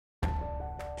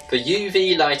The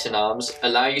UV lighting arms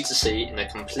allow you to see in a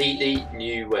completely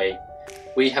new way.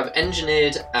 We have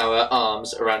engineered our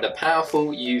arms around a powerful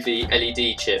UV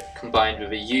LED chip combined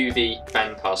with a UV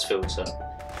bandpass filter.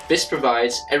 This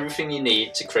provides everything you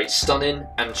need to create stunning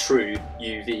and true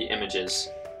UV images.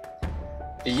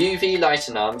 The UV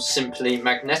lighting arms simply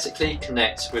magnetically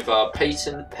connect with our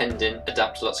patent-pending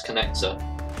Adaptalux connector.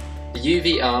 The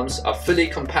UV arms are fully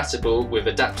compatible with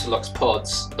Adaptalux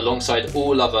pods alongside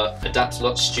all other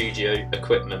Adaptalux Studio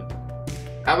equipment.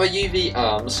 Our UV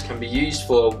arms can be used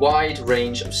for a wide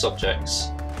range of subjects.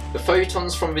 The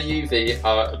photons from the UV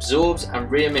are absorbed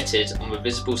and re-emitted on the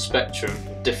visible spectrum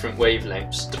with different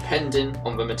wavelengths depending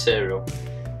on the material.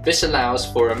 This allows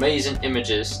for amazing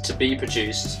images to be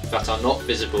produced that are not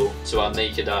visible to our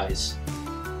naked eyes.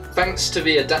 Thanks to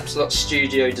the Adaptalux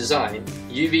Studio design,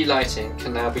 UV lighting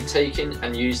can now be taken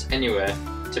and used anywhere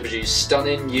to produce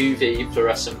stunning UV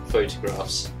fluorescent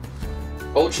photographs.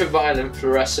 Ultraviolet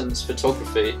fluorescence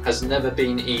photography has never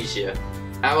been easier.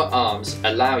 Our arms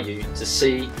allow you to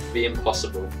see the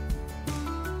impossible.